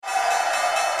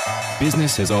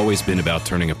Business has always been about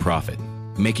turning a profit,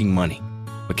 making money.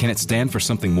 But can it stand for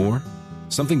something more?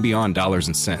 Something beyond dollars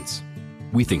and cents?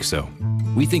 We think so.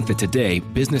 We think that today,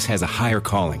 business has a higher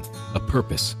calling, a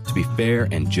purpose to be fair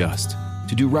and just,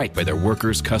 to do right by their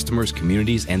workers, customers,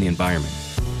 communities, and the environment.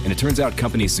 And it turns out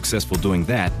companies successful doing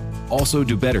that also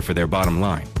do better for their bottom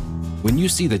line. When you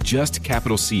see the Just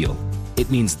Capital seal, it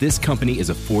means this company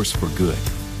is a force for good.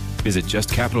 Visit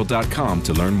justcapital.com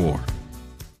to learn more.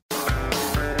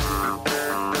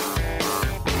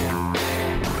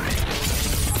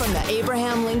 From the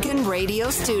Abraham Lincoln Radio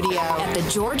Studio at the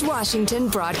George Washington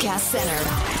Broadcast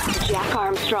Center, Jack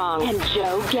Armstrong and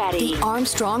Joe Getty. The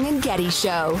Armstrong and Getty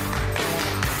Show.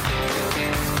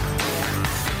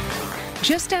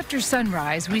 Just after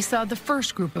sunrise, we saw the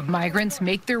first group of migrants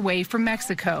make their way from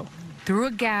Mexico through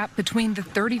a gap between the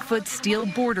 30-foot steel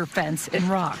border fence and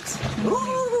rocks,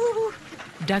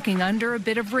 ducking under a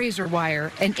bit of razor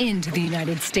wire and into the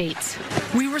United States.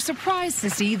 We were surprised to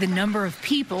see the number of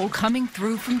people coming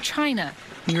through from China,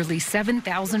 nearly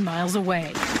 7,000 miles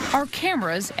away. Our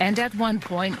cameras, and at one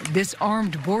point, this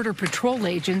armed Border Patrol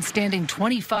agent standing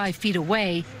 25 feet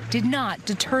away, did not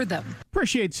deter them.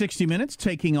 Appreciate 60 Minutes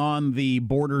taking on the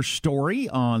border story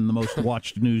on the most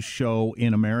watched news show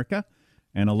in America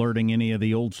and alerting any of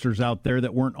the oldsters out there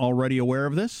that weren't already aware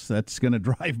of this. That's going to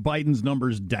drive Biden's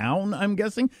numbers down, I'm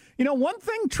guessing. You know, one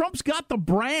thing Trump's got the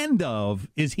brand of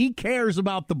is he cares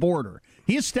about the border.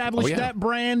 He established that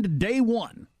brand day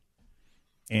one.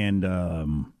 And,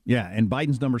 and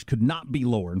Biden's numbers could not be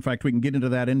lower. In fact, we can get into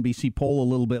that NBC poll a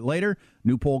little bit later.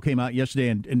 New poll came out yesterday,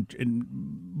 and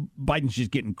Biden's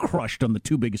just getting crushed on the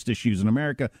two biggest issues in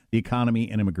America, the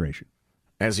economy and immigration.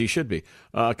 As he should be.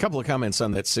 A couple of comments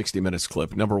on that 60 Minutes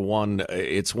clip. Number one,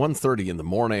 it's 1:30 in the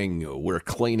morning. We're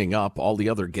cleaning up. All the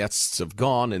other guests have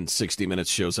gone, and 60 Minutes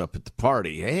shows up at the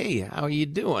party. Hey, how you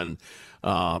doing?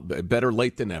 Better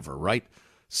late than ever, right?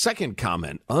 Second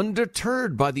comment,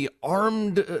 undeterred by the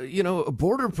armed,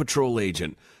 Border Patrol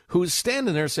agent who's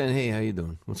standing there saying, hey, how you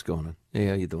doing? What's going on? Hey,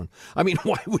 how you doing? I mean,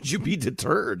 why would you be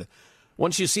deterred?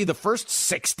 Once you see the first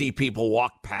 60 people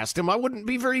walk past him, I wouldn't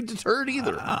be very deterred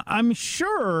either. I'm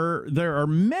sure there are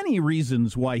many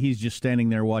reasons why he's just standing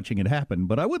there watching it happen,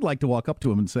 but I would like to walk up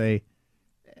to him and say,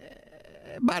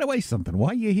 by the way, why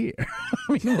are you here?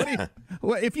 I mean,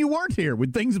 if you weren't here,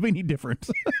 would things be any different?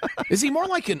 Is he more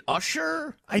like an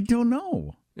usher? I don't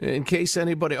know. In case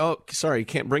anybody, sorry, you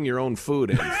can't bring your own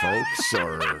food in, folks,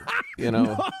 or,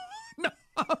 No.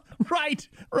 Right.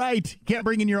 Can't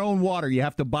bring in your own water. You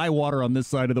have to buy water on this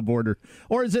side of the border.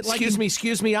 Or is it like...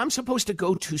 Excuse me. I'm supposed to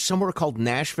go to somewhere called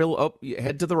Nashville. Oh,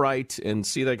 head to the right and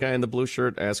see that guy in the blue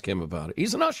shirt. Ask him about it.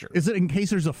 He's an usher. Is it in case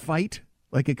there's a fight?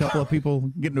 Like a couple of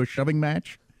people get into a shoving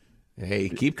match? Hey,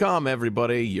 keep calm,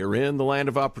 everybody. You're in the land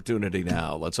of opportunity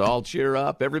now. Let's all cheer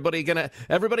up. Everybody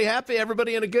happy?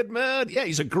 Everybody in a good mood? Yeah,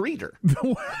 he's a greeter.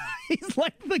 He's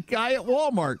like the guy at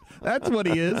Walmart. That's what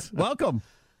he is. Welcome.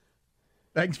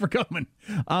 Thanks for coming.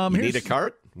 You need a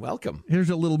cart? Welcome. Here's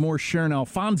a little more Sharon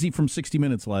Alfonsi from 60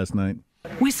 Minutes last night.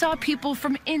 We saw people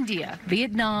from India,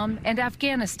 Vietnam, and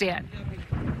Afghanistan.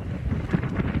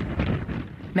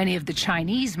 Many of the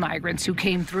Chinese migrants who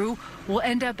came through will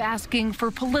end up asking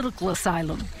for political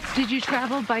asylum. Did you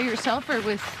travel by yourself or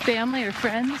with family or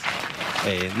friends?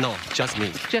 No, just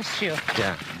me. Just you?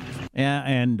 Yeah. Yeah,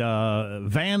 and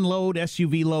van load,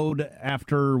 SUV load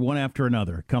after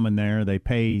another coming there. They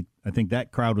pay, I think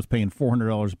that crowd was paying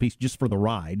 $400 a piece just for the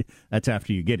ride. That's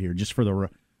after you get here, just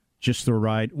the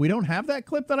ride. We don't have that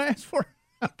clip that I asked for?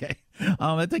 Okay.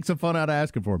 That takes some fun out of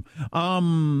asking for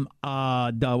them.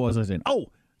 What was I saying? Oh,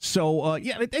 so,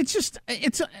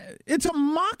 it's a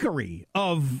mockery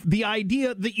of the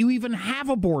idea that you even have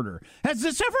a border. Has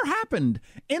this ever happened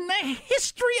in the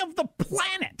history of the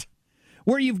planet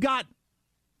where you've got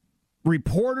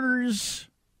reporters,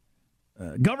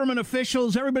 government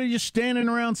officials, everybody just standing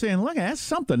around saying, look, that's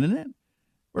something, isn't it?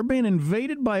 We're being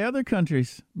invaded by other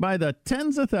countries by the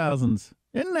tens of thousands.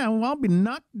 Isn't that? Well, I'll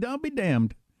be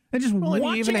damned. And just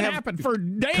watching it happen for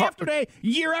day after day,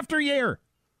 year after year.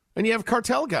 And you have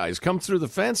cartel guys come through the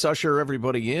fence, usher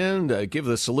everybody in, give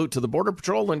the salute to the Border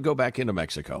Patrol, and go back into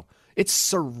Mexico. It's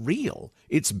surreal.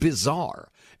 It's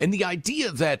bizarre. And the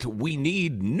idea that we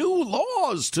need new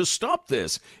laws to stop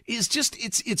this is just,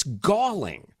 it's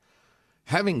galling.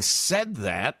 Having said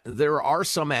that, there are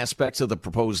some aspects of the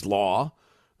proposed law,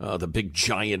 the big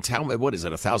giant, what is it,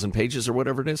 1,000 pages or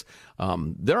whatever it is?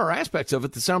 There are aspects of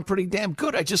it that sound pretty damn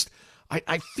good.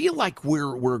 I feel like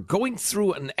we're going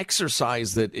through an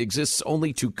exercise that exists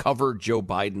only to cover Joe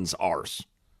Biden's arse.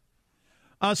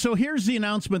 So here's the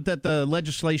announcement that the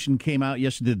legislation came out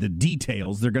yesterday, the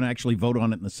details. They're going to actually vote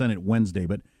on it in the Senate Wednesday,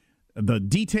 but The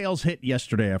details hit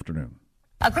yesterday afternoon.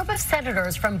 A group of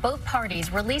senators from both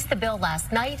parties released the bill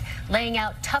last night, laying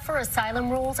out tougher asylum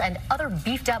rules and other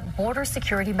beefed-up border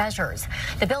security measures.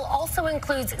 The bill also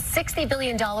includes $60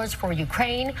 billion for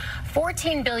Ukraine,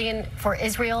 $14 billion for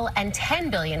Israel, and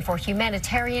 $10 billion for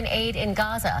humanitarian aid in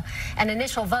Gaza. An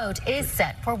initial vote is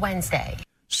set for Wednesday.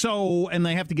 So, and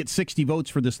they have to get 60 votes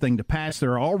for this thing to pass.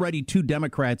 There are already 2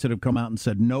 Democrats that have come out and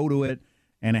said no to it,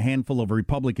 and a handful of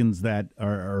Republicans that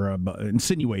are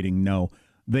insinuating no.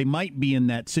 They might be in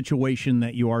that situation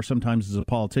that you are sometimes as a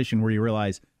politician where you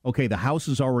realize, okay, the House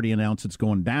has already announced it's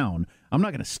going down. I'm not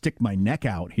going to stick my neck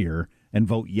out here and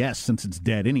vote yes since it's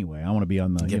dead anyway. I want to be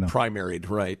on the, primaried,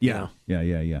 right? Yeah.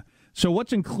 So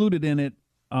what's included in it?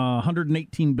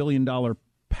 $118 billion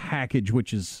package,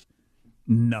 which is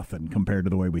nothing compared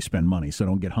to the way we spend money, so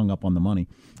don't get hung up on the money.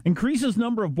 Increases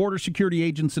number of border security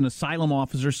agents and asylum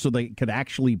officers so they could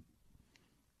actually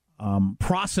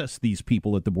process these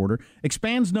people at the border,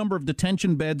 expands number of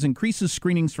detention beds, increases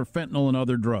screenings for fentanyl and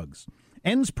other drugs,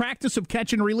 ends practice of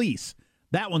catch and release.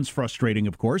 That one's frustrating,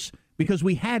 of course, because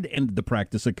we had ended the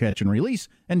practice of catch and release,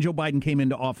 and Joe Biden came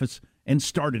into office and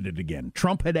started it again.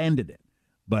 Trump had ended it,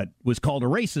 but was called a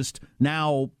racist.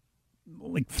 Now,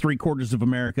 like 3/4 of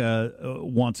America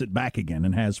wants it back again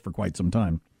and has for quite some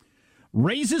time.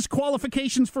 Raises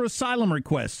qualifications for asylum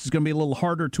requests. It's going to be a little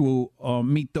harder to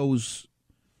meet those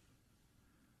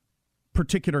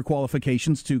particular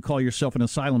qualifications to call yourself an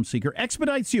asylum seeker.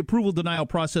 Expedites the approval denial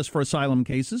process for asylum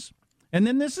cases. And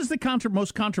then this is the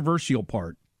most controversial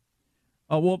part.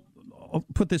 I'll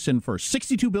put this in first.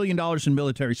 $62 billion in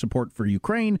military support for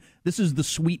Ukraine. This is the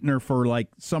sweetener for like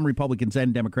some Republicans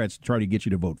and Democrats to try to get you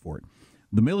to vote for it.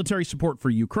 The military support for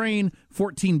Ukraine,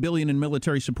 $14 billion in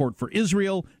military support for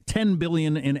Israel, $10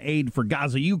 billion in aid for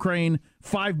Gaza, Ukraine,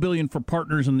 $5 billion for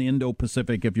partners in the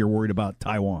Indo-Pacific if you're worried about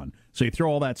Taiwan. So you throw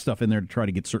all that stuff in there to try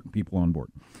to get certain people on board.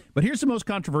 But here's the most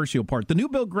controversial part. The new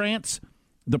bill grants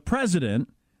the president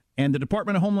and the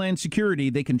Department of Homeland Security,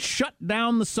 they can shut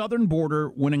down the southern border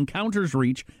when encounters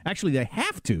reach. Actually, they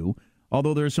have to,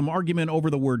 although there's some argument over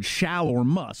the word shall or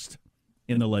must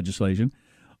in the legislation.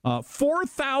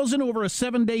 4,000 over a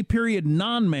 7-day period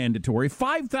non-mandatory,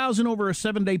 5,000 over a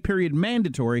 7-day period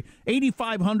mandatory,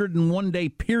 8,500 in 1-day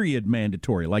period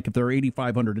mandatory, like if there are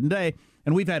 8,500 a day.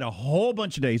 And we've had a whole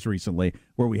bunch of days recently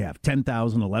where we have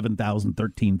 10,000, 11,000,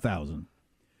 13,000.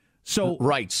 So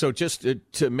right. So just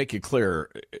to make it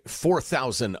clear,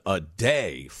 4,000 a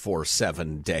day for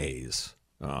 7 days.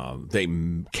 They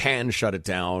can shut it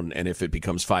down, and if it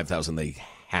becomes 5,000, they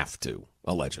have to.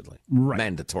 Allegedly. Right.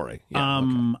 Mandatory. Yeah,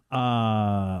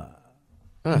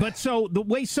 But so the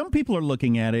way some people are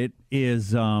looking at it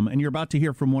is, and you're about to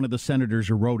hear from one of the senators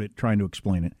who wrote it trying to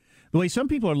explain it. The way some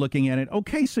people are looking at it,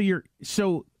 okay,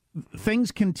 so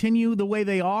things continue the way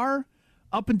they are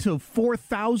up until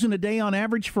 4,000 a day on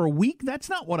average for a week? That's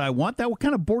not what I want. What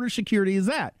kind of border security is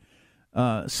that?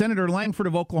 Senator Langford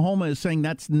of Oklahoma is saying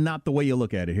that's not the way you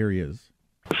look at it. Here he is.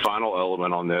 The final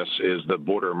element on this is the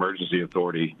Border Emergency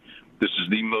Authority. This is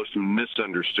the most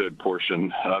misunderstood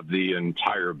portion of the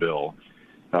entire bill.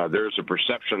 There's a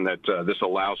perception that this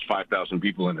allows 5,000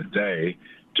 people in a day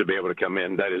to be able to come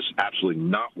in. That is absolutely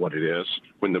not what it is.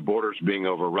 When the border's being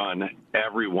overrun,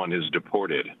 everyone is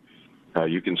deported.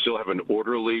 You can still have an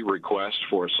orderly request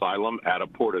for asylum at a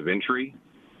port of entry,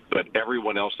 but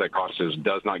everyone else that crosses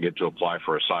does not get to apply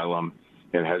for asylum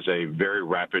and has a very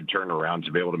rapid turnaround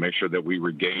to be able to make sure that we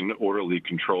regain orderly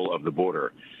control of the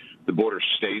border. The border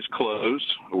stays closed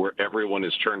where everyone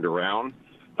is turned around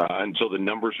until the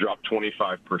numbers drop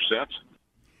 25%.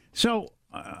 So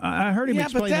I heard him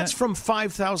explain that. Yeah, but that's from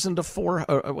 5,000 to 4.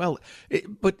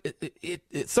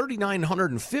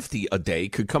 3,950 a day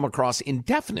could come across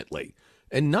indefinitely,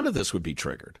 and none of this would be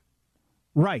triggered.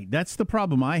 Right. That's the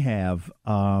problem I have.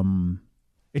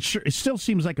 It still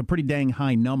seems like a pretty dang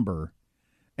high number.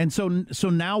 And so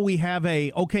now we have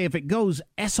if it goes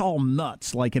all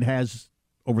nuts like it has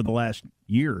over the last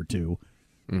year or two,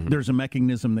 there's a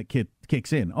mechanism that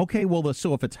kicks in. Okay, well,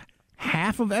 so if it's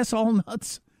half of all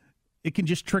nuts, it can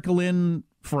just trickle in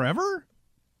forever?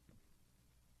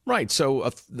 Right. So,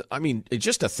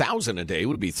 just 1,000 a day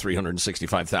would be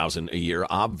 365,000 a year,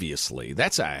 obviously.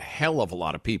 That's a hell of a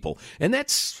lot of people. And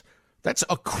that's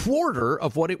a quarter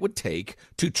of what it would take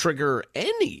to trigger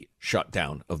any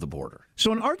shutdown of the border.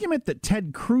 So an argument that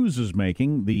Ted Cruz is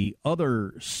making, the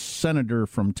other senator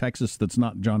from Texas that's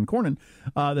not John Cornyn,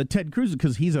 that Ted Cruz,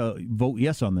 because he's a vote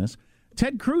yes on this,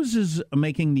 Ted Cruz is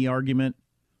making the argument,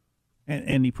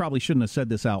 and he probably shouldn't have said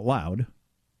this out loud.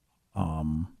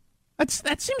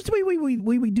 That seems to be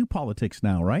we do politics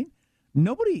now, right?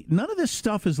 None of this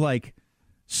stuff is like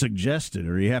suggested,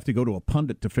 or you have to go to a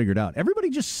pundit to figure it out. Everybody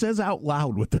just says out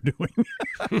loud what they're doing,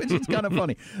 which is kind of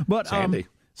funny. But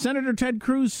Senator Ted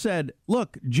Cruz said,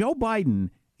 look, Joe Biden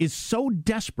is so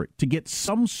desperate to get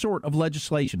some sort of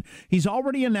legislation. He's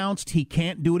already announced he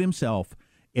can't do it himself.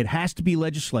 It has to be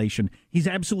legislation. He's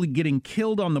absolutely getting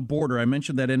killed on the border. I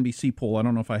mentioned that NBC poll. I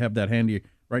don't know if I have that handy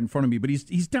right in front of me, but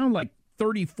he's down like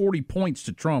 30, 40 points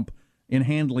to Trump in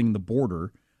handling the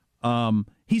border.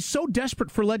 He's so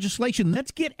desperate for legislation.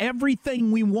 Let's get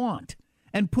everything we want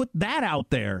and put that out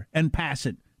there and pass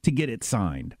it to get it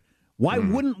signed. Why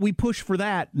wouldn't we push for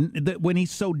that when he's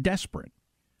so desperate?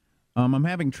 I'm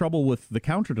having trouble with the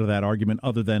counter to that argument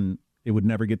other than it would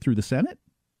never get through the Senate.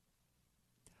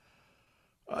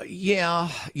 Yeah.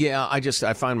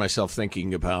 I find myself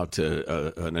thinking about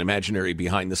an imaginary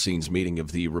behind-the-scenes meeting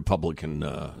of the Republican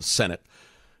Senate,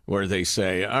 where they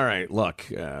say, all right, look,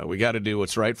 we got to do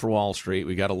what's right for Wall Street.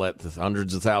 We got to let the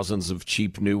hundreds of thousands of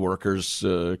cheap new workers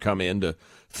come in to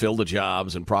fill the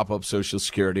jobs and prop up Social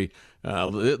Security.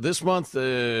 This month,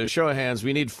 show of hands,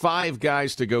 we need 5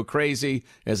 guys to go crazy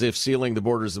as if sealing the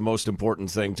border is the most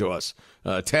important thing to us.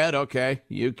 Ted, okay.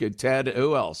 You could, Ted,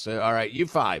 who else? All right, you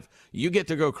 5. You get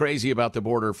to go crazy about the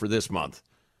border for this month.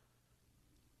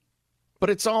 But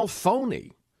it's all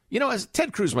phony. You know, as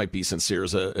Ted Cruz might be sincere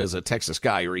as a Texas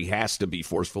guy, or he has to be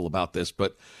forceful about this,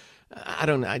 but I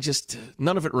don't know.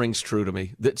 None of it rings true to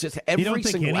me. Just every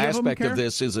single aspect of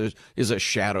this is a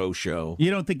shadow show.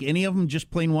 You don't think any of them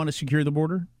just plain want to secure the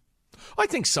border? I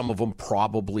think some of them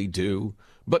probably do.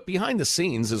 But behind the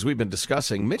scenes, as we've been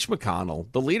discussing, Mitch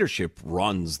McConnell, the leadership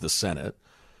runs the Senate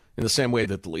in the same way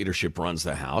that the leadership runs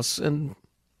the House. And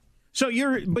So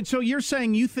you're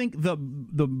saying you think the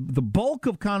bulk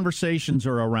of conversations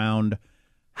are around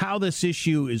how this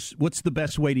issue is, what's the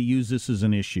best way to use this as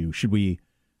an issue? Should we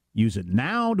use it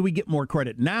now? Do we get more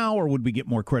credit now, or would we get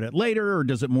more credit later, or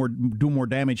does it do more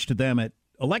damage to them at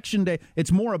Election Day?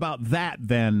 It's more about that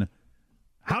than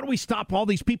how do we stop all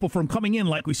these people from coming in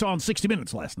like we saw in 60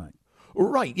 Minutes last night?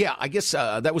 Right, yeah. I guess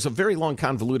that was a very long,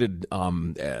 convoluted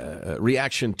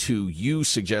reaction to you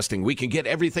suggesting we can get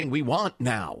everything we want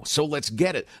now, so let's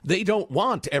get it. They don't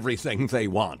want everything they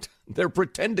want. They're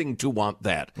pretending to want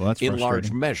that in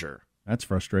large measure. That's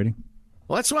frustrating.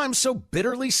 Well, that's why I'm so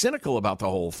bitterly cynical about the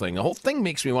whole thing. The whole thing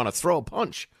makes me want to throw a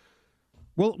punch.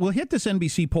 Well, we'll hit this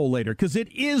NBC poll later because it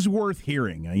is worth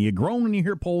hearing. You groan when you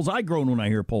hear polls. I groan when I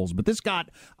hear polls. But this got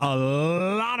a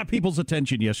lot of people's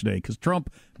attention yesterday because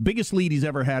Trump, biggest lead he's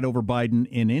ever had over Biden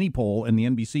in any poll, and the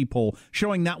NBC poll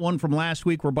showing that one from last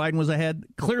week where Biden was ahead,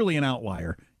 clearly an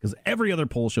outlier because every other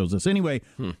poll shows this. Anyway,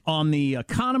 on the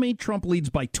economy, Trump leads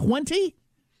by 20.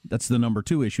 That's the number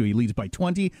 2 issue. He leads by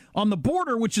 20. On the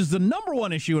border, which is the number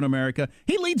 1 issue in America,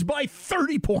 he leads by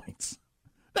 30 points.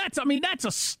 That's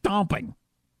a stomping.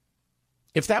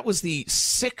 If that was the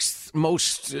 6th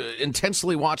most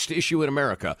intensely watched issue in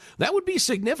America, that would be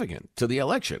significant to the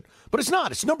election. But it's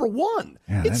not. It's number 1.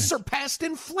 Yeah, it's surpassed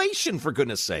inflation, for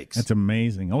goodness sakes. That's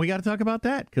amazing. Oh, we got to talk about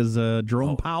that because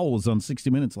Jerome Powell was on 60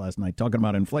 Minutes last night talking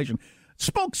about inflation.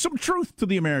 Spoke some truth to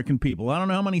the American people. I don't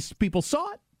know how many people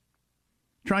saw it.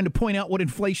 Trying to point out what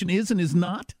inflation is and is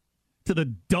not to the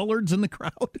dullards in the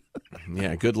crowd.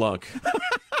 Yeah, good luck.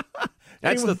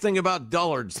 That's the thing about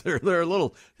dullards. They're a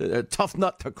little tough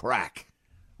nut to crack.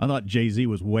 I thought Jay-Z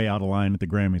was way out of line at the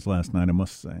Grammys last night, I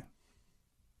must say.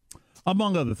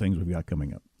 Among other things we've got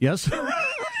coming up. Yes?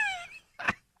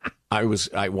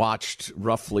 I watched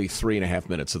roughly 3.5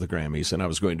 minutes of the Grammys, and I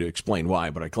was going to explain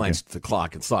why, but I glanced at the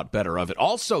clock and thought better of it.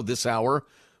 Also this hour,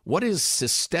 what is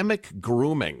systemic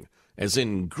grooming? As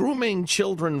in grooming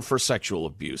children for sexual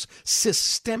abuse.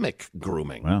 Systemic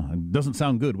grooming. Well, it doesn't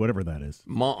sound good, whatever that is.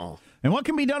 And what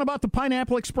can be done about the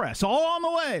Pineapple Express? All on the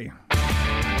way.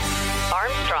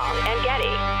 Armstrong and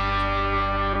Getty.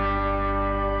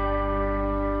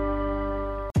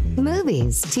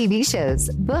 Movies, TV shows,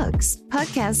 books,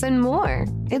 podcasts, and more.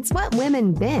 It's What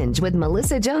Women Binge with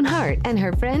Melissa Joan Hart and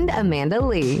her friend Amanda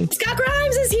Lee. Scott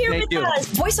Grimes is here with us.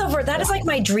 Voiceover, that is like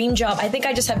my dream job. I think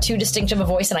I just have too distinctive a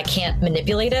voice and I can't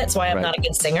manipulate it. That's why I'm not a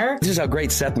good singer. This is how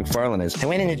great Seth MacFarlane is. I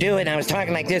went in to do it and I was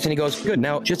talking like this and he goes, good,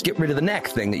 now just get rid of the neck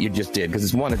thing that you just did because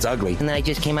it's ugly. And then I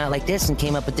just came out like this and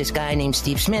came up with this guy named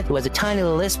Steve Smith who has a tiny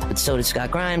little lisp, but so does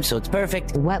Scott Grimes, so it's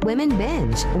perfect. What Women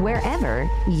Binge, wherever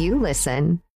you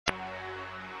listen.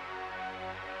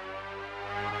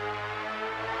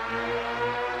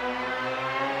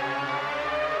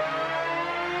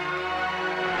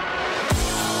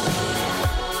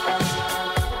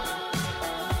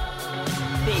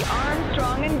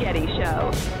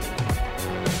 Show.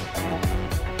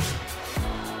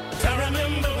 I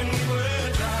remember when we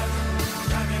were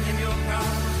driving in your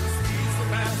car,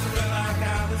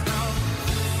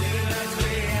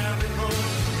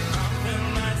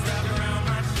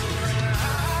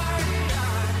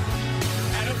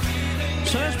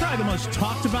 probably the most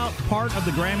talked about part of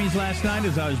the Grammys last night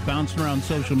as I was bouncing around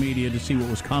social media to see what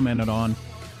was commented on.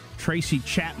 Tracy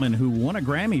Chapman, who won a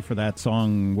Grammy for that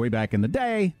song way back in the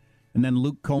day, and then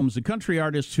Luke Combs, the country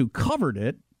artist who covered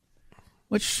it,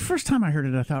 which first time I heard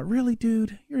it, I thought, really,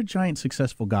 dude, you're a giant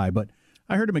successful guy. But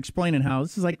I heard him explaining how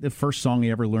this is like the first song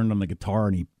he ever learned on the guitar,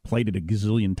 and he played it a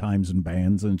gazillion times in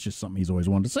bands, and it's just something he's always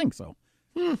wanted to sing. So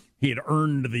he had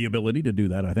earned the ability to do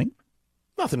that, I think.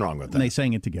 Nothing wrong with that. And they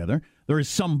sang it together. There is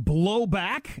some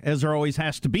blowback, as there always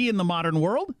has to be in the modern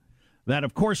world, that,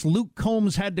 of course, Luke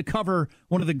Combs had to cover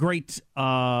one of the great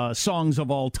songs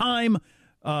of all time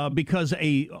because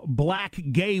a black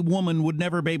gay woman would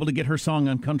never be able to get her song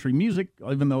on country music,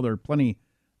 even though there are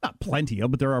not plenty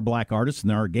of, but there are black artists and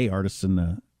there are gay artists in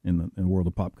the world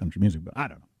of pop country music. But I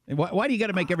don't know. Why do you got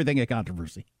to make everything a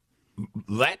controversy?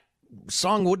 That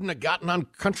song wouldn't have gotten on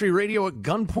country radio at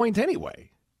gunpoint anyway.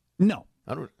 No.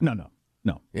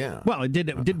 No. Yeah. Well, it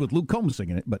did with Luke Combs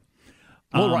singing it, but.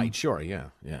 Well, right, sure,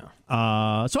 yeah.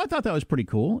 So I thought that was pretty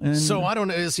cool. And so I don't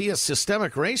know, is he a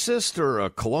systemic racist or a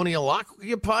colonial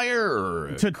occupier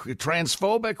or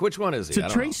transphobic? Which one is he? To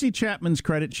Tracy Chapman's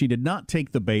credit, she did not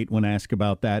take the bait when asked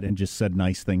about that and just said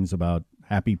nice things about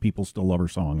happy people still love her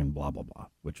song and blah, blah, blah,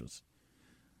 which was,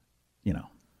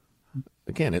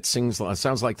 Again, it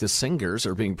sounds like the singers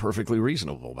are being perfectly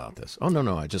reasonable about this. Oh,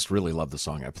 no, I just really love the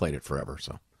song. I played it forever,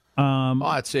 so.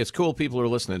 It's cool. People are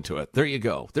listening to it. There you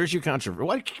go. There's your controversy.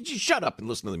 Why can't you shut up and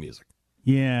listen to the music?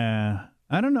 Yeah.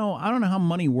 I don't know how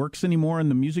money works anymore in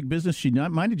the music business. She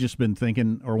might have just been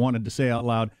thinking or wanted to say out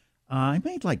loud, I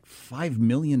made like $5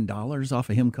 million off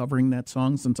of him covering that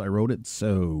song since I wrote it.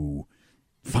 So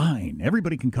fine.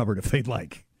 Everybody can cover it if they'd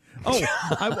like.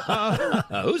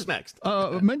 Who's next?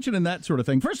 Mentioning that sort of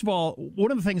thing. First of all, one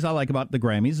of the things I like about the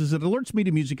Grammys is it alerts me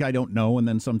to music I don't know, and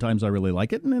then sometimes I really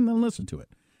like it, and then listen to it.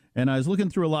 And I was looking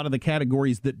through a lot of the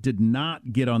categories that did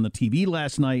not get on the TV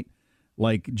last night,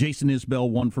 like Jason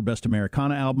Isbell won for Best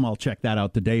Americana Album. I'll check that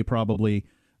out today, probably.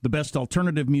 The Best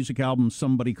Alternative Music Album,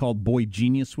 somebody called Boy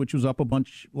Genius, which was up a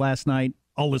bunch last night.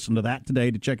 I'll listen to that today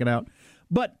to check it out.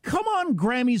 But come on,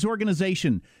 Grammys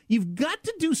organization. You've got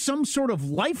to do some sort of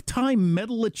Lifetime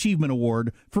Metal Achievement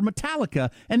Award for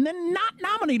Metallica and then not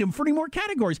nominate them for any more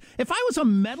categories. If I was a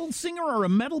metal singer or a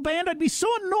metal band, I'd be so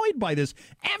annoyed by this.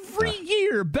 Every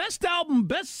year, best album,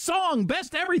 best song,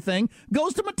 best everything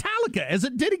goes to Metallica, as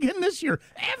it did again this year.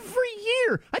 Every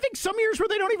year. I think some years where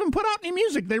they don't even put out any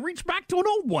music, they reach back to an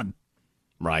old one.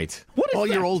 Right. What is all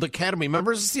that? Your old Academy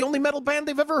members, it's the only metal band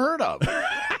they've ever heard of.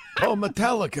 Oh,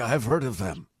 Metallica, I've heard of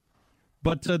them.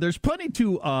 But there's plenty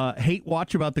to hate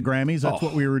watch about the Grammys. That's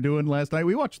what we were doing last night.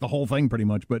 We watched the whole thing pretty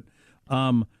much, but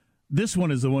this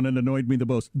one is the one that annoyed me the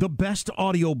most. The best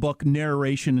audiobook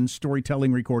narration and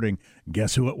storytelling recording.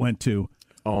 Guess who it went to?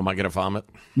 Oh, am I going to vomit?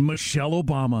 Michelle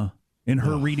Obama in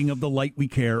her reading of The Light We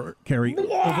Carry,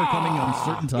 Overcoming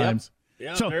Uncertain Times. Yep.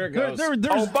 Yeah, so there it goes. There's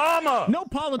Obama! No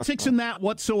politics in that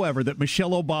whatsoever that Michelle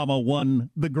Obama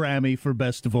won the Grammy for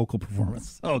Best Vocal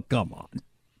Performance. Oh, come on.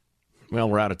 Well,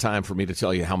 we're out of time for me to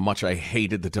tell you how much I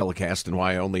hated the telecast and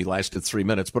why I only lasted 3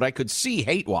 minutes, but I could see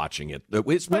hate watching it,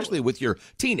 especially with your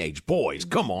teenage boys.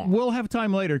 Come on. We'll have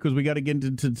time later because we got to get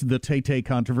into the Tay-Tay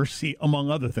controversy,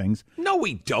 among other things. No,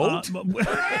 we don't. Armstrong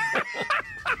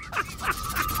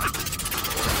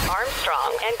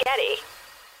and Getty.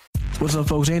 What's up,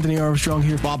 folks? Anthony Armstrong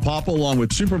here. Bob Papa, along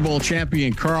with Super Bowl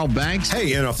champion Carl Banks.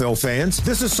 Hey, NFL fans.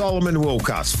 This is Solomon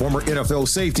Wilcox, former NFL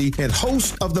safety and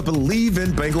host of the Believe in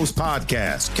Bengals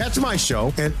podcast. Catch my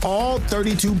show and all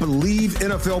 32 Believe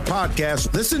NFL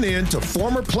podcasts. Listen in to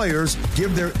former players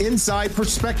give their inside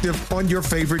perspective on your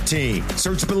favorite team.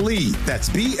 Search Believe, that's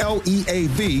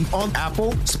B-L-E-A-V, on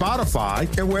Apple,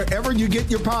 Spotify, and wherever you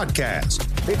get your podcast.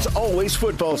 It's always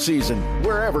football season,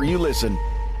 wherever you listen.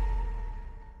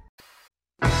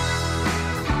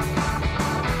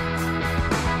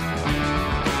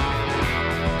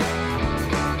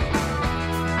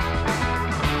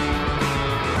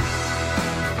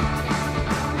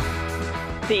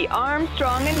 The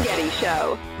Armstrong and Getty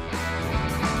Show.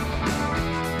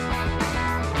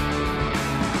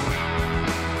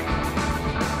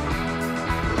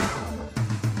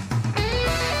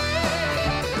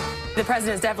 The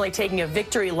president is definitely taking a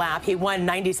victory lap. He won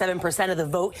 97% of the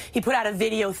vote. He put out a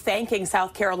video thanking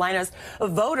South Carolina's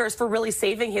voters for really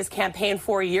saving his campaign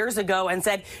 4 years ago and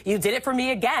said, "You did it for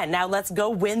me again. Now let's go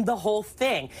win the whole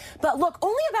thing." But look,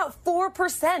 only about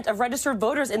 4% of registered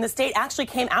voters in the state actually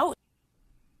came out.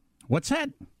 What's that?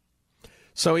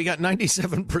 So he got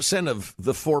 97% of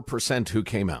the 4% who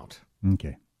came out.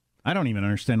 Okay. I don't even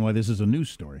understand why this is a news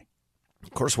story.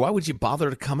 Of course, why would you bother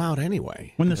to come out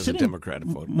anyway when as a Democratic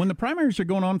voter? When the primaries are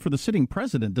going on for the sitting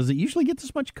president, does it usually get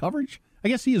this much coverage? I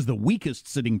guess he is the weakest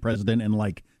sitting president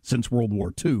since World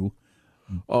War II.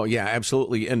 Oh, yeah,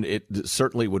 absolutely. And it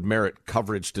certainly would merit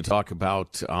coverage to talk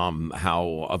about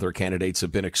how other candidates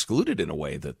have been excluded in a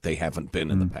way that they haven't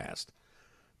been in the past.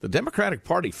 The Democratic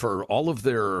Party, for all of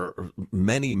their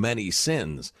many, many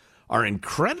sins, are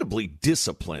incredibly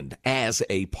disciplined as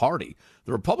a party.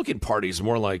 The Republican Party is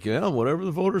more like, whatever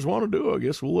the voters want to do, I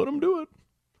guess we'll let them do it.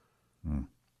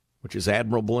 Which is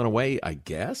admirable in a way, I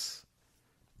guess.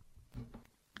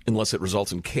 Unless it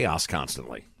results in chaos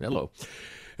constantly. Hello.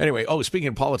 Anyway, speaking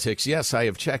of politics, yes, I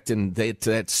have checked, and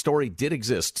that story did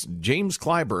exist. James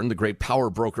Clyburn, the great power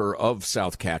broker of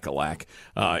South Cackalack,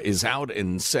 is out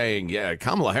and saying,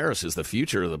 Kamala Harris is the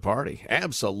future of the party.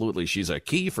 Absolutely. She's a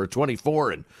key for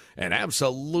 24 and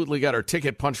absolutely got her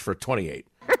ticket punched for 28.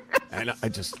 And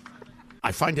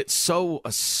I find it so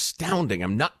astounding.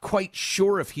 I'm not quite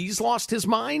sure if he's lost his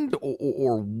mind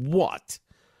or what.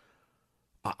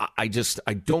 I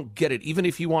don't get it. Even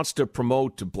if he wants to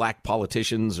promote black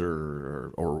politicians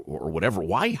or whatever,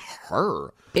 why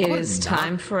her? It is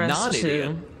time for us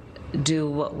to do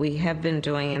what we have been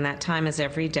doing, and that time is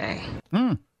every day.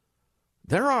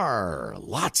 There are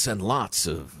lots and lots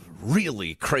of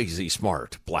really crazy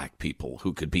smart black people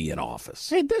who could be in office.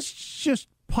 Hey, this just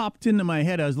popped into my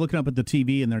head. I was looking up at the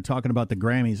TV, and they're talking about the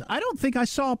Grammys. I don't think I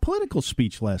saw a political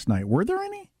speech last night. Were there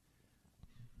any?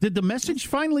 Did the message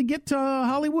finally get to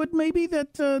Hollywood, maybe,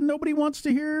 that nobody wants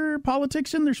to hear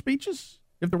politics in their speeches?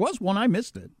 If there was one, I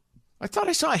missed it. I thought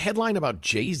I saw a headline about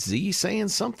Jay-Z saying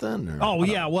something. Yeah. I was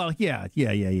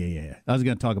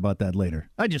going to talk about that later.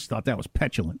 I just thought that was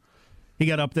petulant. He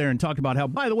got up there and talked about how,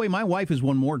 by the way, my wife has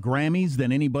won more Grammys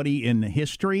than anybody in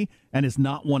history and has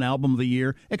not won Album of the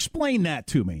Year. Explain that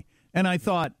to me. And I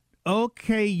thought,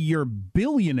 okay, you're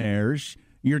billionaires.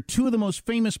 You're two of the most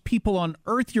famous people on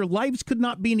earth. Your lives could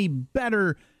not be any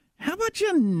better. How about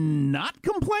you not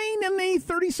complain in the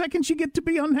 30 seconds you get to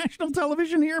be on national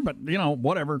television here? But,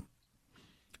 whatever.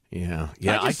 Yeah.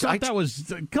 I thought that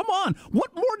was, come on.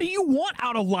 What more do you want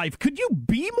out of life? Could you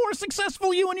be more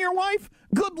successful, you and your wife?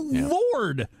 Good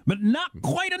Lord. But not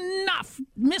quite enough.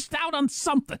 Missed out on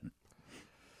something.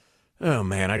 Oh,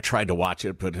 man, I tried to watch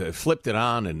it, but flipped it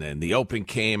on, and then the opening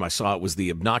came. I saw it was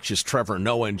the obnoxious Trevor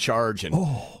Noah in charge. And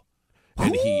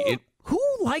who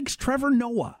likes Trevor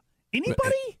Noah?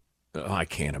 Anybody? I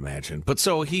can't imagine. But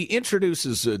so he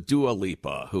introduces Dua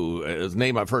Lipa, whose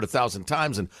name I've heard 1,000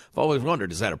 times, and I've always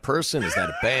wondered, is that a person? Is that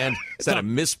a band? Is that a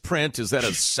misprint? Is that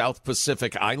a South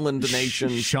Pacific island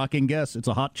nation? Shocking guess. It's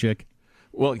a hot chick.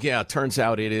 Well, yeah, it turns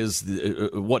out it is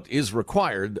what is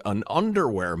required, an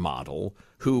underwear model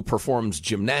who performs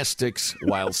gymnastics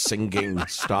while singing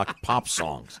stock pop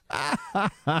songs.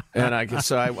 And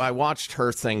I watched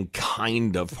her thing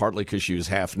kind of, partly because she was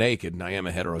half naked, and I am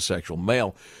a heterosexual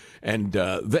male. And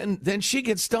then she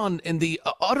gets done in the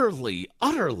utterly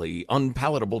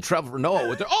unpalatable Trevor Noah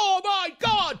with her, oh my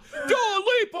God, Dua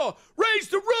Lipa, raise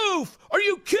the roof. Are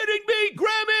you kidding me?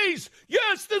 Grammys.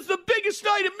 Yes, this is the biggest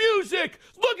night of music.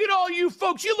 Look at all you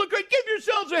folks. You look great. Give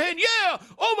yourselves a hand. Yeah.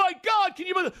 Oh my God. Can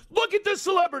you look at the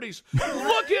celebrities?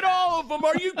 Look at all of them.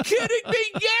 Are you kidding me?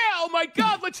 Yeah. Oh my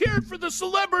God. Let's hear it for the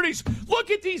celebrities. Look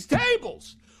at these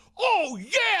tables. Oh,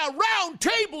 yeah, round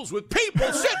tables with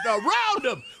people sitting around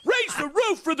them. Raise the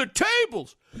roof for the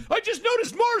tables. I just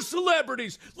noticed more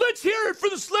celebrities. Let's hear it for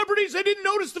the celebrities I didn't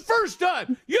notice the first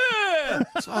time. Yeah.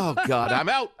 Oh, God, I'm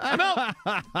out.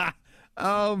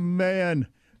 Oh, man.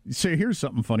 So here's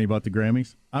something funny about the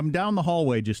Grammys. I'm down the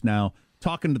hallway just now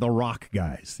talking to the rock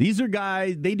guys. These are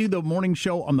guys, they do the morning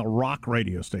show on the rock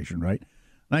radio station, right?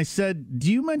 And I said,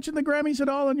 do you mention the Grammys at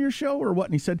all on your show or what?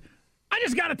 And he said, I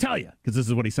just got to tell you, because this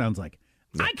is what he sounds like.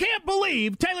 I can't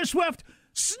believe Taylor Swift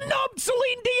snubbed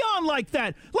Celine Dion like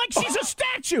that. Like she's a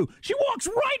statue. She walks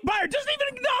right by her, doesn't even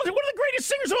acknowledge it. One of the greatest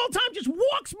singers of all time just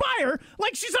walks by her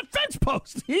like she's a fence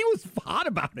post. He was hot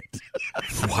about it.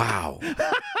 Wow.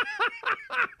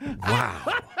 Wow.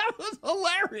 That was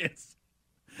hilarious.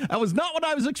 That was not what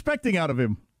I was expecting out of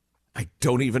him. I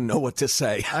don't even know what to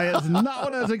say. That is not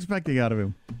what I was expecting out of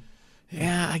him.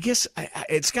 Yeah, I guess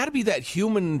it's got to be that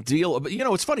human deal. But,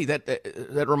 it's funny,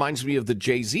 that reminds me of the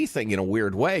Jay-Z thing in a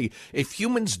weird way. If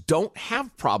humans don't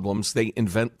have problems, they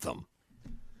invent them.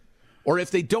 Or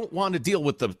if they don't want to deal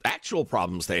with the actual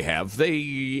problems they have,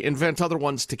 they invent other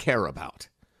ones to care about.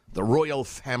 The royal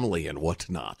family and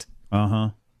whatnot. Uh-huh.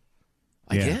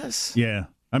 I guess. Yeah.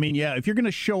 I mean, yeah, if you're going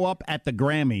to show up at the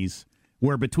Grammys,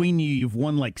 where between you've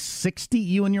won like 60,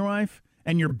 you and your wife,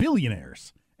 and you're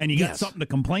billionaires, and you got something to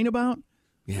complain about?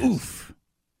 Yes. Oof.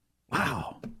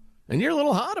 Wow. And you're a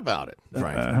little hot about it,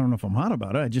 Frank. I don't know if I'm hot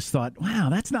about it. I just thought, wow,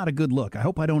 that's not a good look. I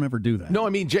hope I don't ever do that. No, I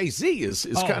mean, Jay-Z is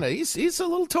kind of, he's a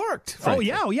little torqued,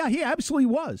 frankly. Oh, yeah, he absolutely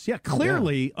was. Yeah,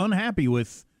 clearly unhappy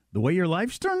with the way your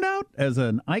life's turned out as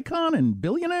an icon and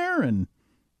billionaire and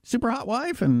super hot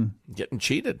wife and... Getting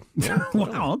cheated.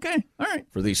 Wow, okay, all right.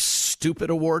 For these stupid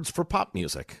awards for pop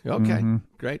music. Okay,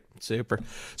 great, super.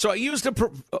 So I used a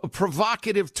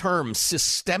provocative term,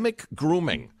 systemic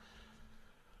grooming.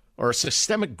 Or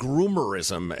systemic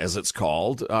groomerism, as it's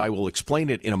called. I will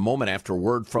explain it in a moment after a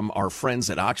word from our friends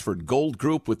at Oxford Gold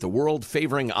Group. With the world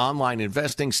favoring online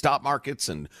investing, stock markets,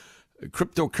 and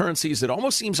cryptocurrencies, it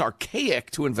almost seems archaic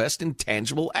to invest in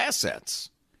tangible assets.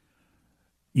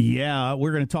 Yeah,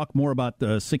 we're going to talk more about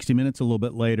the 60 Minutes a little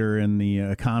bit later in the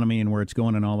economy and where it's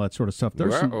going and all that sort of stuff.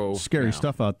 There's some scary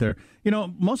stuff out there. You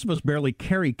know, most of us barely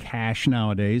carry cash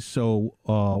nowadays, so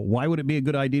why would it be a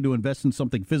good idea to invest in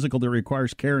something physical that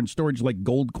requires care and storage like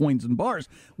gold coins and bars?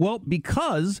 Well,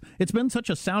 because it's been such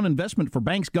a sound investment for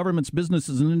banks, governments,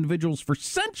 businesses, and individuals for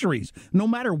centuries, no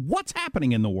matter what's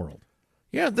happening in the world.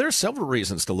 Yeah, there are several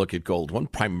reasons to look at gold. One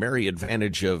primary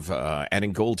advantage of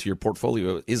adding gold to your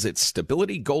portfolio is its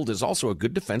stability. Gold is also a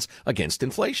good defense against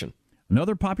inflation.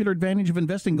 Another popular advantage of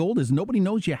investing in gold is nobody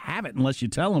knows you have it unless you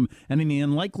tell them. And in the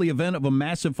unlikely event of a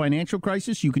massive financial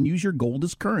crisis, you can use your gold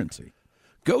as currency.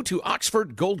 Go to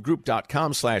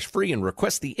oxfordgoldgroup.com/free and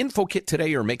request the info kit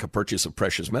today, or make a purchase of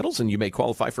precious metals, and you may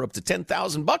qualify for up to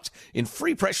 $10,000 in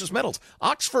free precious metals.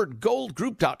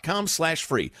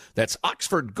 oxfordgoldgroup.com/free. That's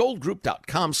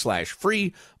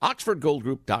oxfordgoldgroup.com/free.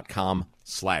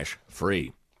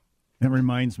 oxfordgoldgroup.com/free. That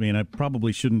reminds me, and I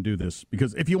probably shouldn't do this,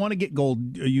 because if you want to get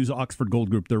gold, use Oxford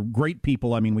Gold Group. They're great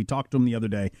people. I mean, we talked to them the other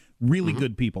day. Really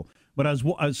good people. But I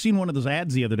was seeing one of those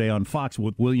ads the other day on Fox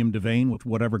with William Devane with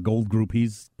whatever gold group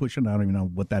he's pushing. I don't even know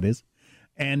what that is.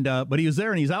 And but he was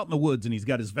there, and he's out in the woods, and he's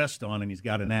got his vest on, and he's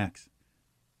got an axe.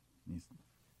 He's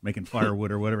making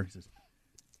firewood or whatever. He says,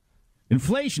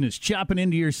 inflation is chopping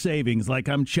into your savings like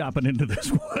I'm chopping into this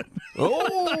wood.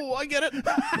 Oh, I get it.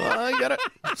 I get it.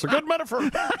 It's a good metaphor.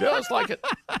 Just like it.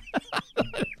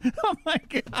 Oh, my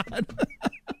God.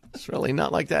 It's really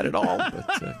not like that at all.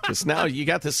 Because now you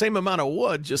got the same amount of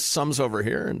wood, just some's over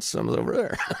here and some's over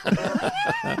there.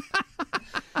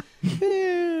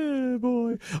 Yeah,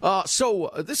 boy.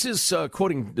 So this is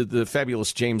quoting the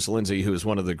fabulous James Lindsay, who is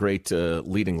one of the great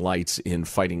leading lights in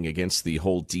fighting against the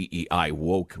whole DEI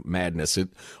woke madness. It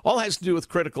all has to do with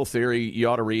critical theory. You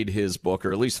ought to read his book,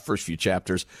 or at least the first few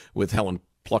chapters, with Helen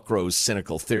Pluckrow's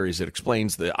Cynical Theories. It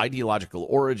explains the ideological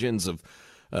origins of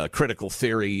critical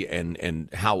theory and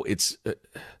how it's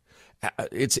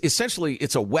essentially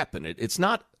it's a weapon. It's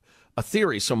not a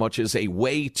theory so much as a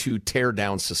way to tear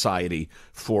down society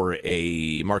for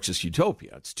a Marxist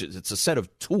utopia. It's a set of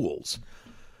tools.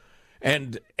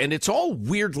 And it's all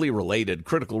weirdly related.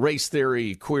 Critical race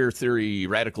theory, queer theory,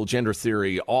 radical gender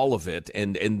theory, all of it.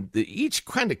 And each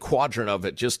kind of quadrant of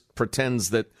it just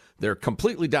pretends that they're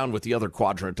completely down with the other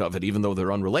quadrant of it, even though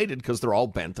they're unrelated, because they're all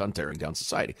bent on tearing down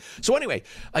society. So anyway,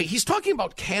 he's talking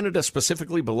about Canada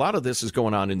specifically, but a lot of this is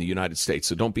going on in the United States,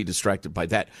 so don't be distracted by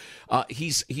that.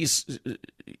 He says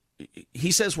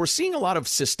we're seeing a lot of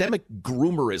systemic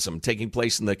groomerism taking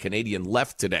place in the Canadian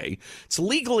left today. It's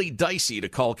legally dicey to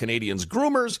call Canadians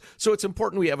groomers, so it's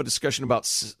important we have a discussion about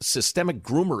systemic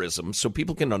groomerism so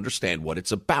people can understand what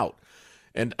it's about.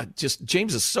 And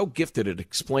James is so gifted at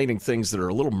explaining things that are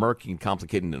a little murky and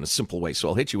complicated in a simple way, so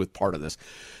I'll hit you with part of this.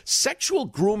 Sexual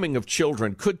grooming of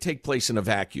children could take place in a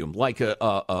vacuum, like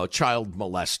a child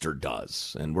molester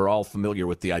does. And we're all familiar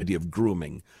with the idea of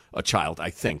grooming a child,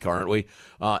 I think, aren't we?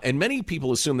 And many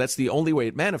people assume that's the only way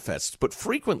it manifests. But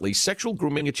frequently, sexual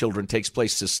grooming of children takes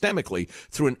place systemically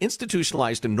through an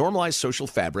institutionalized and normalized social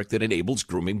fabric that enables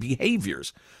grooming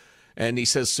behaviors. And he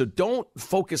says, so don't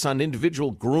focus on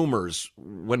individual groomers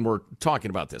when we're talking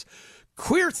about this.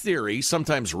 Queer theory,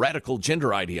 sometimes radical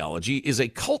gender ideology, is a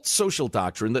cult social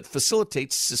doctrine that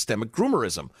facilitates systemic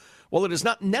groomerism. While it is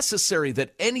not necessary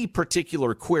that any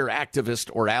particular queer activist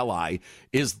or ally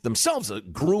is themselves a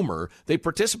groomer, they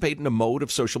participate in a mode of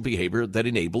social behavior that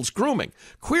enables grooming.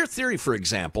 Queer theory, for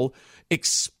example,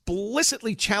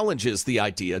 explicitly challenges the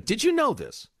idea. Did you know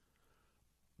this?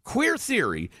 Queer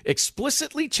theory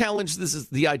explicitly challenges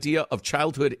the idea of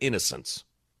childhood innocence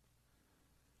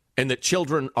and that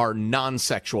children are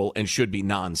non-sexual and should be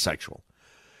non-sexual.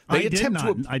 I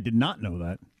did not know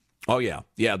that. Oh, yeah.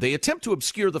 Yeah, they attempt to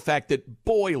obscure the fact that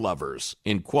boy lovers,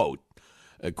 in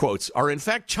quotes, are in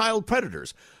fact child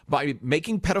predators by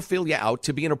making pedophilia out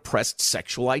to be an oppressed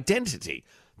sexual identity.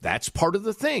 That's part of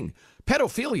the thing.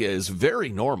 pedophilia is very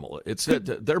normal. It's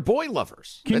they're boy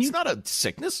lovers. It's not a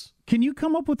sickness. Can you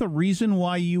come up with a reason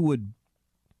why you would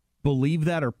believe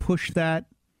that or push that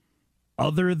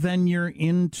other than you're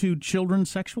into children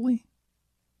sexually?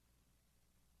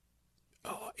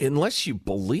 Unless you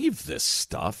believe this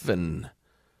stuff, and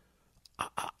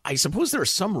I suppose there are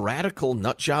some radical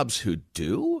nut jobs who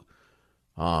do.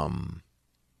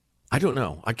 I don't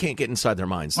know. I can't get inside their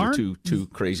minds. They're too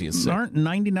crazy and sick. Aren't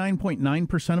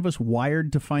 99.9% of us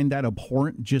wired to find that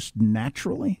abhorrent just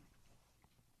naturally?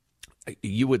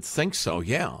 You would think so,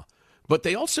 yeah. But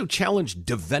they also challenge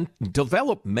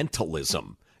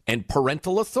developmentalism and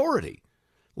parental authority,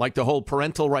 like the whole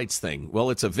parental rights thing. Well,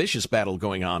 it's a vicious battle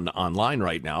going on online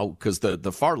right now because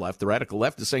the far left, the radical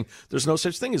left, is saying there's no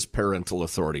such thing as parental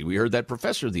authority. We heard that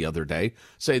professor the other day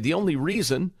say the only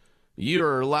reason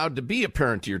you're allowed to be a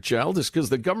parent to your child is because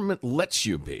the government lets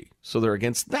you be. So they're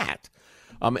against that.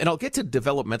 And I'll get to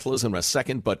developmentalism in a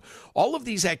second, but all of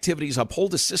these activities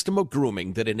uphold a system of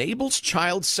grooming that enables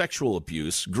child sexual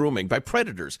abuse, grooming by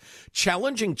predators,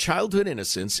 challenging childhood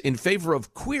innocence in favor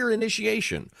of queer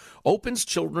initiation, opens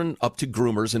children up to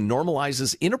groomers and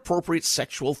normalizes inappropriate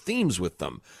sexual themes with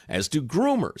them, as do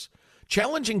groomers.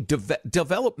 Challenging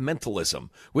developmentalism,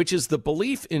 which is the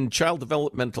belief in child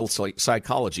developmental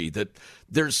psychology that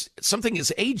there's something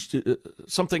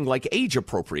like age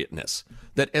appropriateness,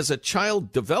 that as a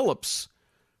child develops,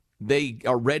 they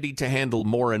are ready to handle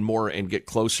more and more and get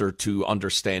closer to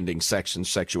understanding sex and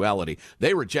sexuality.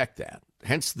 They reject that.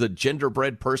 Hence the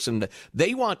genderbread person.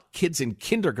 They want kids in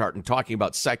kindergarten talking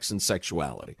about sex and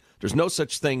sexuality. There's no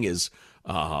such thing as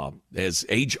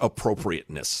age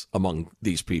appropriateness among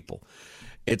these people.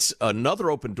 It's another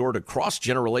open door to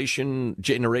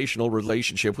cross-generational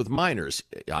relationship with minors,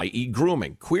 i.e.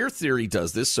 grooming. Queer theory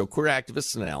does this, so queer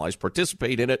activists and allies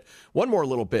participate in it. One more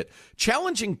little bit.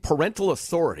 Challenging parental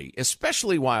authority,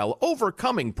 especially while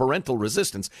overcoming parental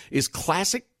resistance, is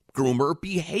classic groomer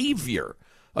behavior.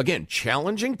 Again,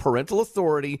 challenging parental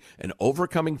authority and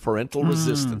overcoming parental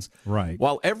resistance. Right.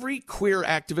 While every queer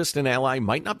activist and ally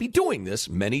might not be doing this,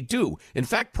 many do. In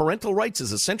fact, parental rights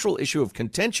is a central issue of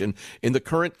contention in the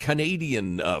current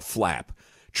Canadian flap.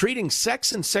 Treating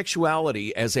sex and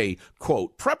sexuality as a,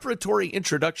 quote, preparatory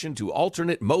introduction to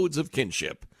alternate modes of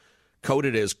kinship.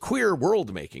 Coded as queer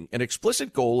world-making, an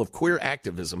explicit goal of queer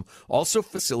activism also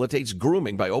facilitates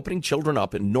grooming by opening children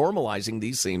up and normalizing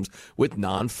these themes with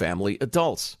non-family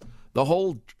adults. The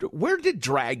whole, where did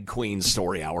Drag Queen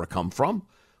Story Hour come from?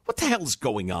 What the hell's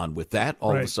going on with that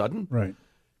all of a sudden? Right.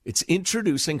 It's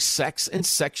introducing sex and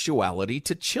sexuality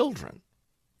to children.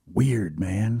 Weird,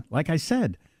 man. Like I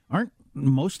said, aren't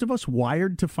most of us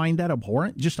wired to find that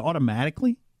abhorrent just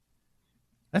automatically?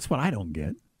 That's what I don't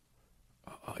get.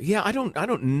 Yeah, I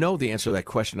don't know the answer to that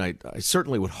question. I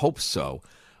certainly would hope so.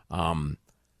 And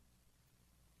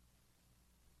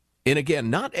again,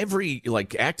 not every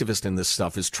activist in this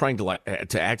stuff is trying to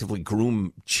actively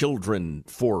groom children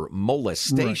for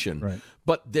molestation, right.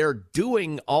 But they're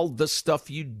doing all the stuff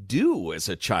you do as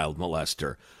a child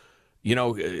molester. You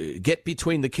know, get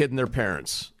between the kid and their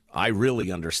parents. I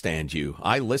really understand you.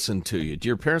 I listen to you. Do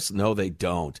your parents? No, they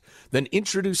don't. Then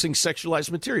introducing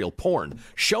sexualized material, porn.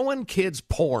 Showing kids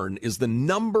porn is the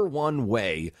number one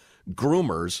way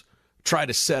groomers try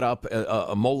to set up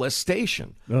a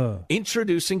molestation.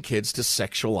 Introducing kids to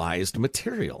sexualized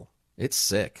material. It's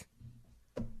sick.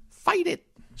 Fight it.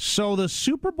 So the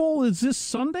Super Bowl is this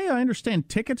Sunday? I understand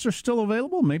tickets are still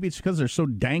available. Maybe it's because they're so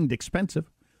danged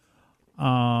expensive.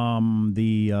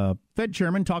 The Fed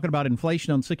chairman talking about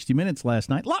inflation on 60 Minutes last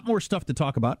night. A lot more stuff to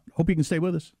talk about. Hope you can stay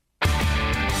with us.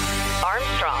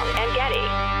 Armstrong and Getty.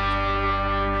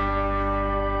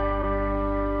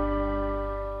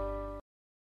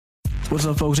 What's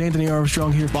up, folks? Anthony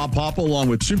Armstrong here. Bob Papa, along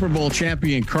with Super Bowl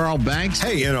champion Carl Banks.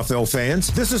 Hey, NFL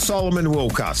fans. This is Solomon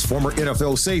Wilcox, former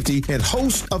NFL safety and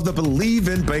host of the Believe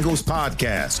in Bengals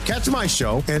podcast. Catch my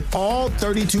show and all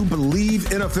 32 Believe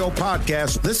NFL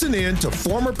podcasts. Listen in to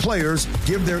former players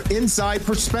give their inside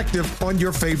perspective on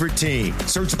your favorite team.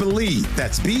 Search Believe,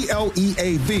 that's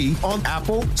B-L-E-A-V, on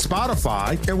Apple,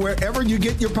 Spotify, and wherever you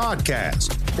get your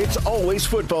podcast. It's always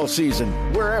football season,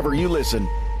 wherever you listen.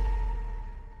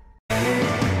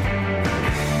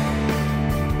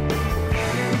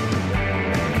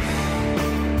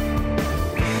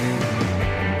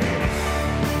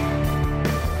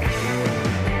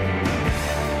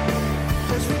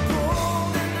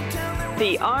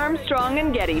 The Armstrong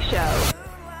and Getty Show.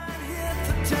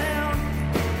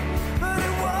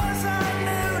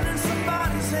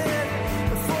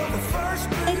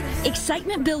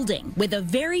 Excitement building with a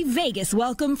very Vegas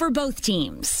welcome for both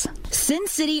teams. Sin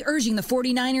City urging the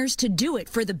 49ers to do it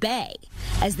for the Bay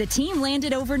as the team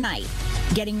landed overnight,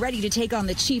 getting ready to take on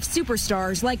the Chiefs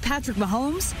superstars like Patrick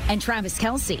Mahomes and Travis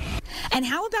Kelce. And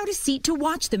how about a seat to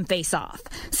watch them face off?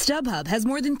 StubHub has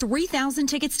more than 3,000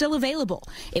 tickets still available.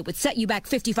 It would set you back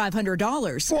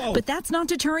 $5,500, but that's not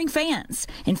deterring fans.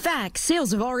 In fact,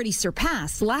 sales have already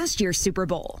surpassed last year's Super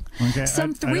Bowl. Okay,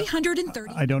 Some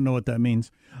 330. I don't know what that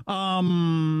means.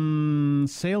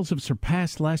 Sales have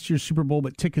surpassed last year's Super Bowl,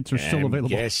 but tickets are still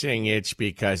available. I'm guessing it's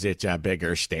because it's a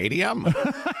bigger stadium.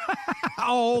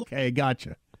 Oh, okay,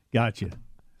 gotcha.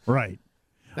 Right.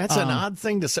 That's an odd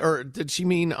thing to say. Or did she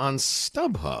mean on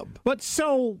StubHub? But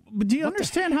do you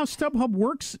understand how StubHub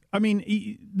works? I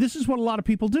mean, this is what a lot of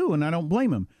people do, and I don't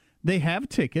blame them. They have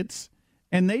tickets,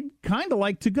 and they'd kind of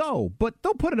like to go, but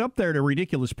they'll put it up there at a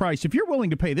ridiculous price. If you're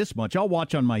willing to pay this much, I'll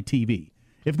watch on my TV.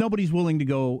 If nobody's willing to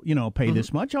go, pay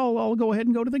this much, I'll go ahead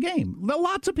and go to the game.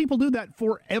 Lots of people do that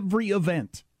for every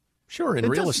event. Sure, in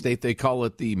real estate, they call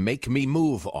it the make me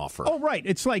move offer. Oh, right.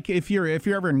 It's like if you're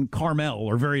ever in Carmel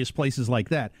or various places like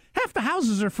that, half the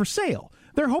houses are for sale.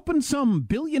 They're hoping some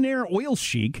billionaire oil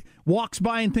sheik walks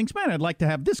by and thinks, man, I'd like to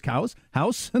have this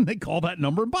house, and they call that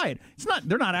number and buy it.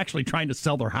 They're not actually trying to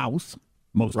sell their house,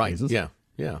 most cases. Yeah.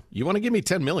 You want to give me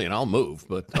 $10 million, I'll move,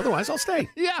 but otherwise I'll stay.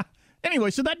 Yeah.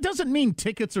 Anyway, so that doesn't mean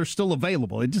tickets are still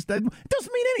available. It doesn't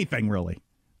mean anything, really.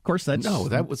 Of course,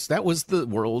 that was the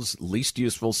world's least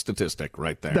useful statistic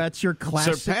right there. That's your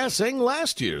classic surpassing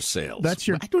last year's sales. I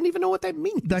don't even know what that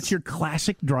means. That's your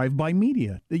classic drive-by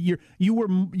media. You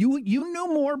knew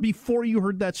more before you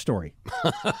heard that story.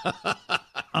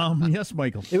 Yes,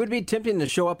 Michael. It would be tempting to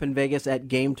show up in Vegas at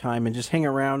game time and just hang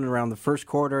around the first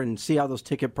quarter and see how those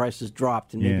ticket prices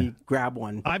dropped and maybe grab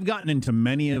one. I've gotten into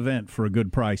many events for a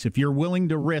good price. If you're willing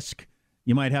to risk,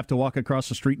 you might have to walk across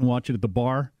the street and watch it at the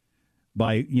bar.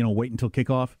 By wait until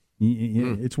kickoff.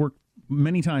 It's worked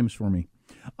many times for me.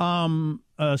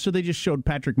 So they just showed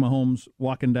Patrick Mahomes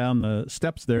walking down the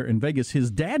steps there in Vegas.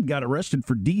 His dad got arrested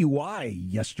for DUI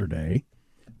yesterday.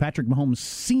 Patrick Mahomes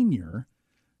Sr.,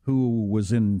 who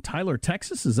was in Tyler,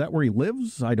 Texas. Is that where he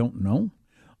lives? I don't know.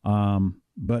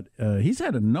 But he's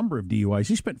had a number of DUIs.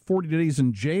 He spent 40 days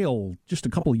in jail just a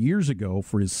couple of years ago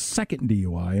for his second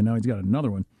DUI, and now he's got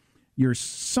another one. Your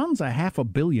son's a half a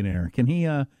billionaire. Can he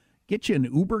get you an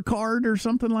Uber card or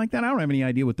something like that? I don't have any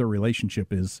idea what their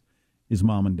relationship is, his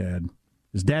mom and dad.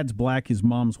 His dad's black, his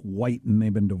mom's white, and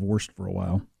they've been divorced for a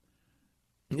while.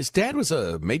 His dad was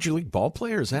a Major League ball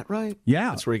player, is that right? Yeah.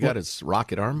 That's where he got his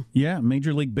rocket arm? Yeah,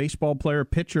 Major League Baseball player,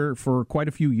 pitcher for quite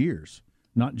a few years.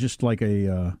 Not just like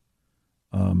 11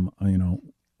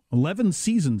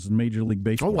 seasons in Major League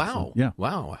Baseball. Oh, wow. So, yeah.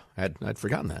 Wow. I'd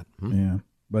forgotten that. Yeah.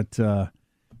 But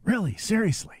really,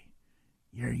 seriously.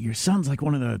 Your son's like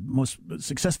one of the most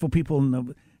successful people in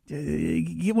the.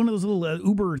 Get one of those little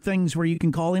Uber things where you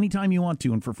can call anytime you want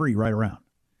to and for free right around.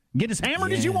 Get as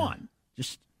hammered as you want.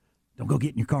 Just don't go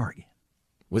get in your car again.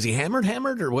 Was he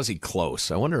hammered, or was he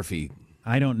close? I wonder if he.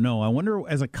 I don't know. I wonder,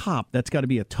 as a cop, that's got to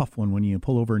be a tough one when you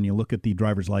pull over and you look at the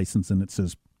driver's license and it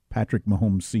says Patrick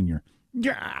Mahomes Sr.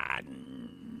 It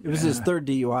was his third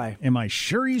DUI. Am I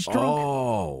sure he's drunk?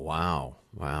 Oh,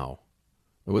 wow.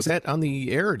 Was that on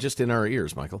the air or just in our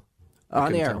ears, Michael?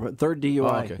 On the air. Third DUI.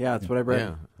 Oh, okay. Yeah, that's what I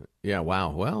read. Yeah,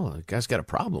 wow. Well, the guy's got a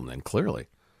problem then, clearly.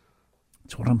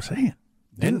 That's what I'm saying.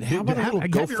 And how about a little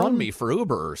GoFundMe for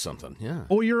Uber or something? Yeah.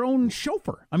 Or your own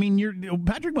chauffeur. I mean,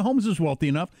 Patrick Mahomes is wealthy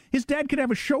enough. His dad could have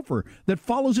a chauffeur that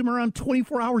follows him around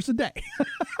 24 hours a day.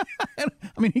 I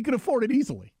mean, he could afford it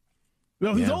easily.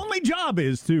 Well, his only job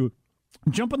is to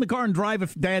jump in the car and drive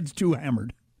if dad's too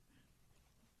hammered.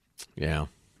 Yeah.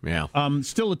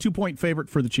 Still a 2-point favorite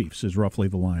for the Chiefs is roughly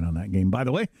the line on that game. By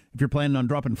the way, if you're planning on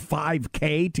dropping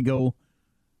 $5,000 to go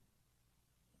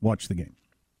watch the game.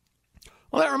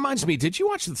 Well, that reminds me, did you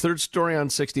watch the third story on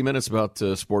 60 Minutes about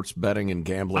sports betting and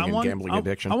gambling gambling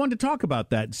addiction? I wanted to talk about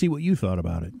that and see what you thought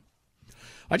about it.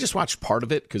 I just watched part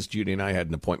of it because Judy and I had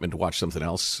an appointment to watch something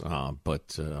else,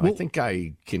 but I think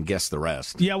I can guess the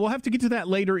rest. Yeah, we'll have to get to that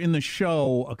later in the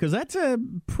show because that's a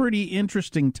pretty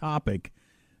interesting topic.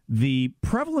 The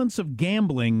prevalence of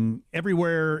gambling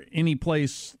everywhere, any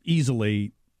place,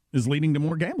 easily is leading to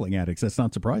more gambling addicts. That's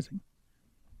not surprising.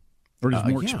 Or just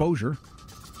more exposure.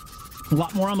 A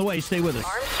lot more on the way. Stay with us.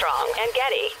 Armstrong and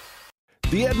Getty.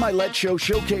 The Ed Milet Show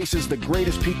showcases the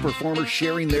greatest peak performers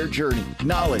sharing their journey,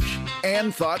 knowledge,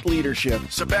 and thought leadership.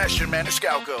 Sebastian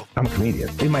Maniscalco. I'm a comedian.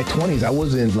 In my 20s, I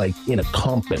wasn't like in a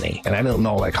company, and I don't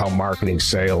know like how marketing,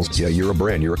 sales. Yeah, you're a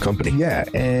brand. You're a company. Yeah,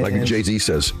 and like Jay-Z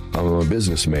says, I'm a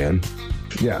businessman.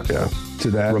 Yeah.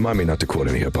 To that. Remind me not to quote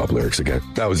any hip-hop lyrics again.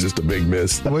 That was just a big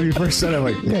miss. When you first said it, I'm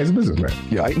like, yeah, he's a businessman.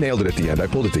 Yeah, I nailed it at the end. I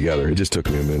pulled it together. It just took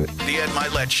me a minute. The Ed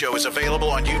Milet Show is available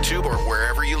on YouTube or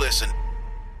wherever you listen.